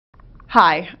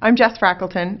Hi, I'm Jess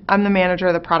Frackleton. I'm the manager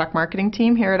of the product marketing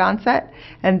team here at Onset,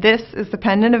 and this is the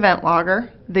Pendant Event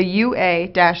Logger, the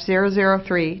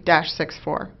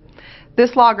UA-003-64.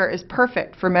 This logger is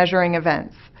perfect for measuring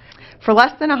events. For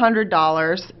less than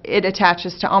 $100, it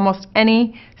attaches to almost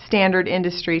any standard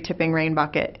industry tipping rain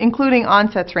bucket, including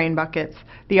Onset's rain buckets,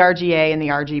 the RGA and the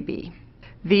RGB.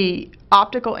 The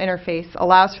optical interface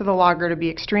allows for the logger to be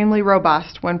extremely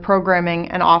robust when programming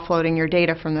and offloading your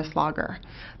data from this logger.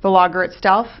 The logger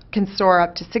itself can store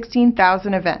up to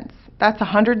 16,000 events. That's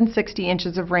 160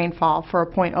 inches of rainfall for a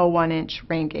 0.01-inch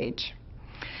rain gauge.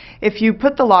 If you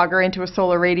put the logger into a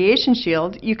solar radiation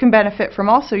shield, you can benefit from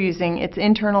also using its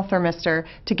internal thermistor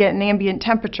to get an ambient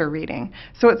temperature reading,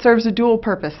 so it serves a dual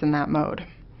purpose in that mode.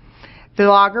 The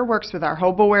logger works with our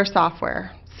HOBOware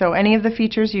software, so any of the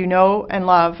features you know and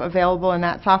love available in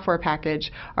that software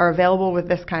package are available with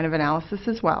this kind of analysis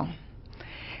as well.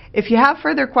 If you have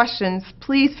further questions,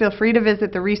 please feel free to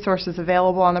visit the resources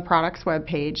available on the product's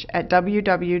webpage at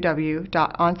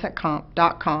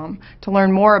www.onsetcomp.com to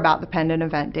learn more about the Pendant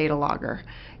Event Data Logger.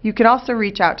 You can also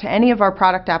reach out to any of our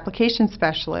product application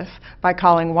specialists by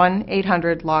calling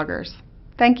 1-800-LOGGERS.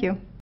 Thank you.